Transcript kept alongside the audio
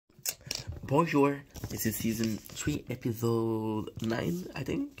Bonjour, this is season 3, episode 9, I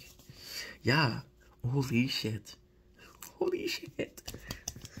think. Yeah, holy shit. Holy shit.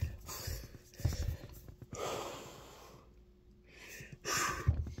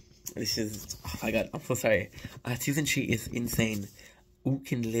 This is, oh my god, I'm so sorry. Season 3 is insane. Who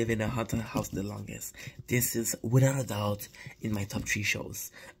can live in a haunted house the longest? This is without a doubt in my top 3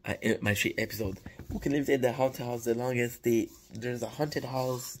 shows. In my 3 episode. Who can live in the haunted house the longest? There's a haunted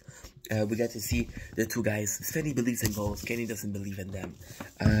house. We got to see the two guys. Spenny believes in ghosts. Kenny doesn't believe in them.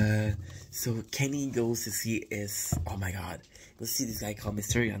 So Kenny goes to see oh my god. We'll see this guy called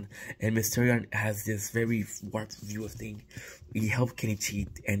Mysterion. And Mysterion has this very warped view of things. He helped Kenny cheat.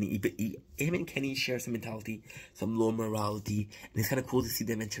 And him and Kenny share some mentality, some low morality. And it's kind of cool to see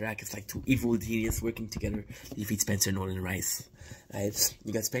them interact. It's like two evil geniuses working together to defeat Spencer, Nolan, and Rice. Right?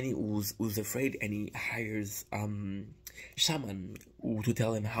 You got Spenny who's afraid, and he hires shaman to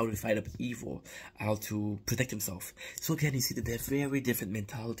tell him how to fight up evil, how to protect himself. So again, you see that they're very different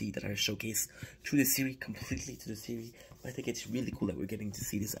mentality that are showcased through the series, completely to the series. But I think it's really cool that we're getting to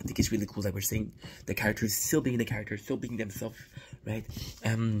see this. I think it's really cool that we're seeing the characters still being the characters, still being themselves, right?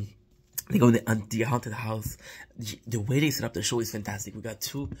 They go in the haunted house. The way they set up the show is fantastic. We got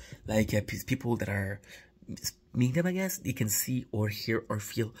two people that are medium, I guess. They can see or hear or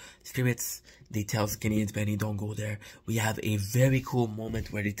feel spirits. They tell Kenny and Spenny, don't go there. We have a very cool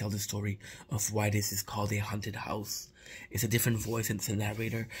moment where they tell the story of why this is called a haunted house. It's a different voice and it's a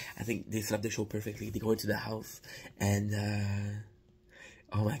narrator. I think they set up the show perfectly. They go into the house and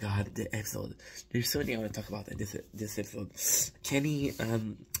oh my god, the episode. There's so many I want to talk about in this episode. Kenny,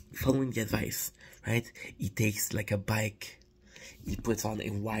 following the advice, right? He takes like a bike, he puts on a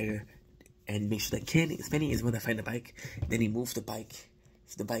wire and makes sure that Spenny is going to find the bike. Then he moves the bike.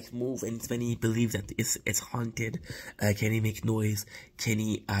 So the bike moves and Spenny believes that it's haunted. Kenny make noise.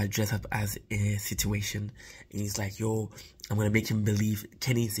 Kenny dress up as a situation. And he's like, yo, I'm going to make him believe.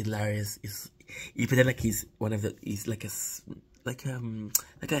 Kenny's hilarious. He pretend like he's like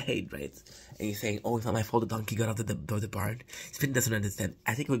a head, right? And he's saying, oh, it's not my fault the donkey got out of the barn. Spenny doesn't understand.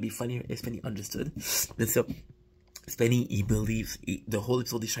 I think it would be funnier if Spenny understood. But so Spenny, he believes the whole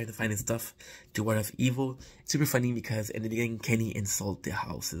episode he's trying to find his stuff to ward off evil. It's super funny because in the beginning, Kenny insults the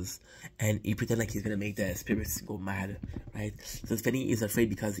houses and he pretend like he's gonna make the spirits go mad, right? So Spenny is afraid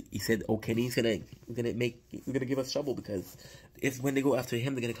because he said, "Oh, Kenny's gonna give us trouble because if when they go after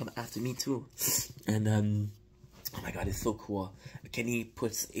him, they're gonna come after me too." And oh my god, it's so cool. Kenny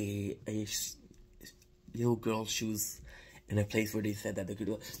puts a little girl's shoes in a place where they said that they could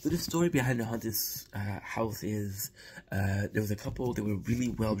go. So the story behind the haunted house is there was a couple that were really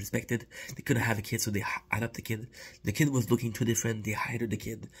well respected. They couldn't have a kid, so they had up the kid. The kid was looking too different. They hired the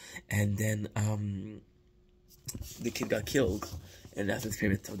kid, and then the kid got killed, and that's the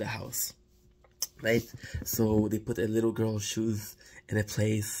spirit of the house, right? So they put a little girl's shoes in a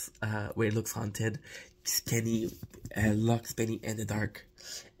place where it looks haunted. Kenny locks Spenny in the dark,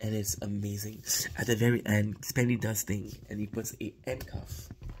 and it's amazing. At the very end, Spenny does thing, and he puts a handcuff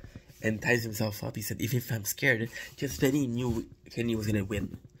and ties himself up. He said, if I'm scared, because Spenny knew Kenny was gonna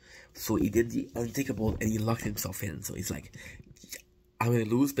win, so he did the unthinkable and he locked himself in. So he's like, I'm gonna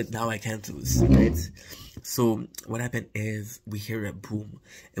lose, but now I can't lose, right? So what happened is we hear a boom,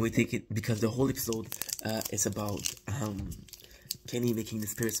 and we take it because the whole episode is about Kenny making the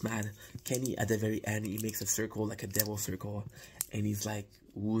spirits mad. Kenny at the very end, he makes a circle, like a devil circle, and he's like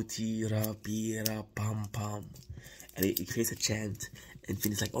wooti ra pira pam pam, and he creates a chant, and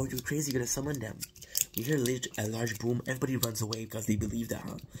Finn's like, oh, you're crazy, you're gonna summon them. We hear a large boom, everybody runs away because they believe that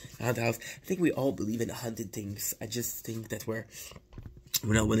haunted house. I think we all believe in haunted things. I just think that we're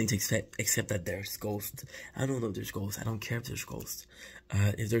not willing to accept that there's ghosts. I don't know if there's ghosts. I don't care if there's ghosts.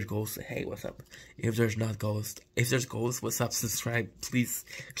 If there's ghosts, hey, what's up? If there's not ghosts, what's up? Subscribe, please.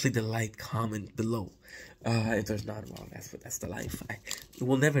 Click the like, comment below. If there's not, well, that's the life.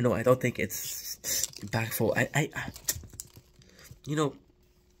 We'll never know. I don't think it's impactful. You know,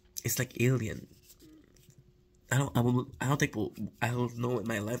 it's like Alien. I don't think I'll know in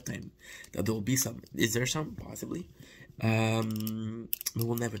my lifetime that there will be some. Is there some? Possibly. But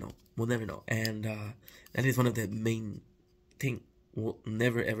we'll never know. We'll never know. And that is one of the main thing. We'll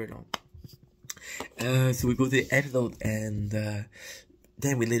never ever know. So we go to the episode, and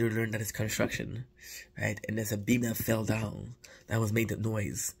then we later learn that it's construction, right? And there's a beam that fell down that was made the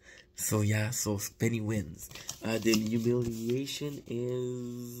noise. So yeah, so Spenny wins. The humiliation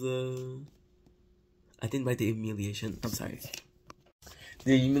is I didn't write the humiliation. I'm sorry.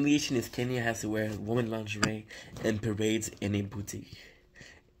 The humiliation is Kenny has to wear woman lingerie and parades in a boutique.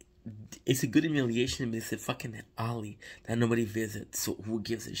 It's a good humiliation, but it's a fucking alley that nobody visits, so who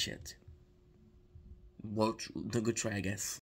gives a shit? the good try, I guess.